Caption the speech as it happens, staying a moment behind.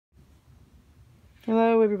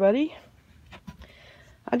Hello everybody.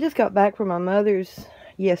 I just got back from my mother's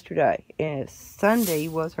yesterday, and Sunday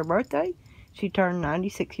was her birthday. She turned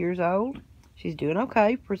 96 years old. She's doing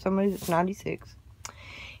okay for somebody that's 96.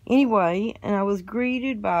 Anyway, and I was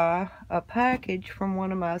greeted by a package from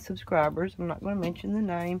one of my subscribers. I'm not going to mention the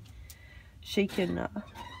name. She can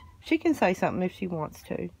say something if she wants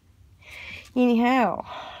to. Anyhow,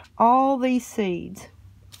 all these seeds.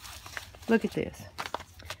 Look at this.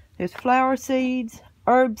 There's flower seeds,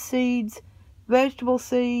 herb seeds, vegetable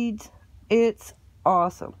seeds. It's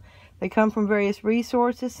awesome. They come from various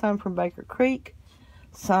resources, some from Baker Creek,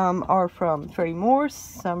 some are from Ferry Morse,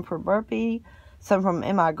 some from Burpee, some from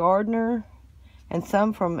M.I. Gardner, and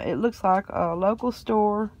some from, it looks like, a local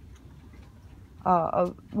store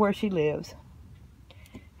of where she lives.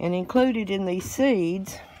 And included in these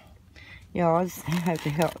seeds, y'all, I just have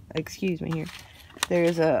to help, excuse me here.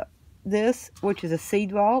 There's this, which is a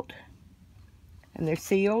seed vault, and they're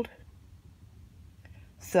sealed.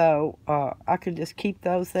 So, I could just keep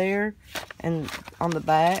those there. And on the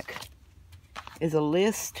back is a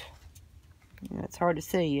list. It's hard to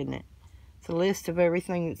see, isn't it? It's a list of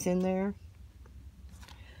everything that's in there.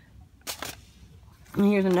 And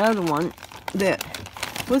here's another one that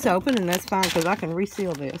was open, and that's fine because I can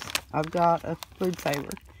reseal this. I've got a food saver.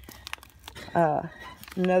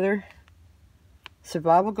 Another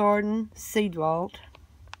Survival Garden seed vault.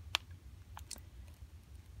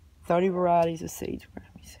 30 varieties of seeds. Let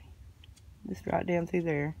me see. Just right down through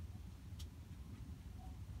there.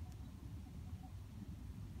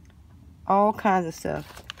 All kinds of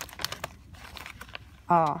stuff.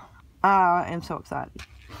 I am so excited.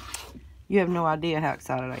 You have no idea how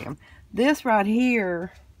excited I am. This right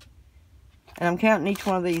here, and I'm counting each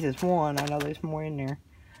one of these as one. I know there's more in there.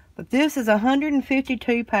 But this is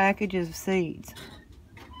 152 packages of seeds.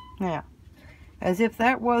 Now, as if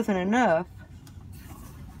that wasn't enough,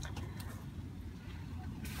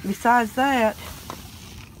 besides that,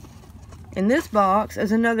 in this box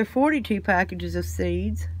is another 42 packages of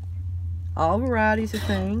seeds. All varieties of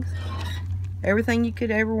things. Everything you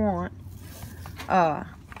could ever want. And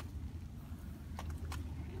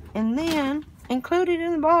then, included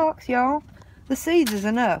in the box, y'all, the seeds is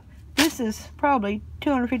enough. This is probably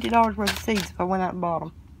 $250 worth of seeds if I went out and bought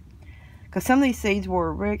them. Because some of these seeds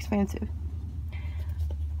were very expensive.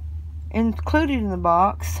 Included in the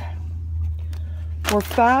box were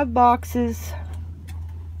 5 boxes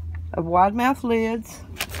of wide mouth lids.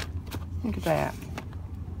 Look at that.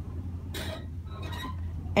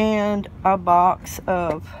 And a box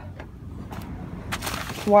of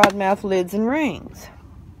wide mouth lids and rings.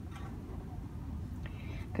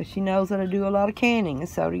 Because she knows that I do a lot of canning, and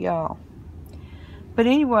so do y'all. But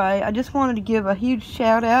anyway, I just wanted to give a huge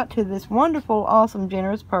shout out to this wonderful, awesome,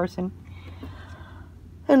 generous person.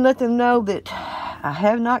 And let them know that I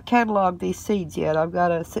have not cataloged these seeds yet. I've got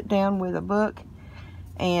to sit down with a book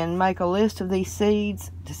and make a list of these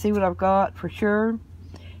seeds to see what I've got for sure.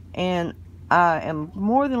 And I am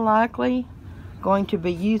more than likely going to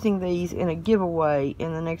be using these in a giveaway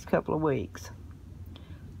in the next couple of weeks.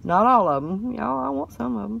 Not all of them. Y'all, I want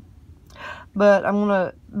some of them. But I'm going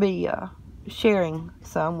to be sharing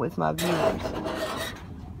some with my viewers.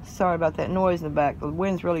 Sorry about that noise in the back. The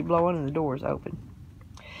wind's really blowing and the door's open.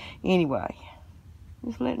 Anyway,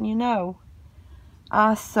 just letting you know,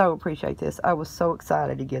 I so appreciate this. I was so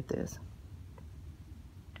excited to get this.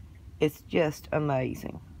 It's just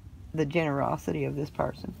amazing, the generosity of this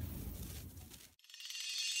person.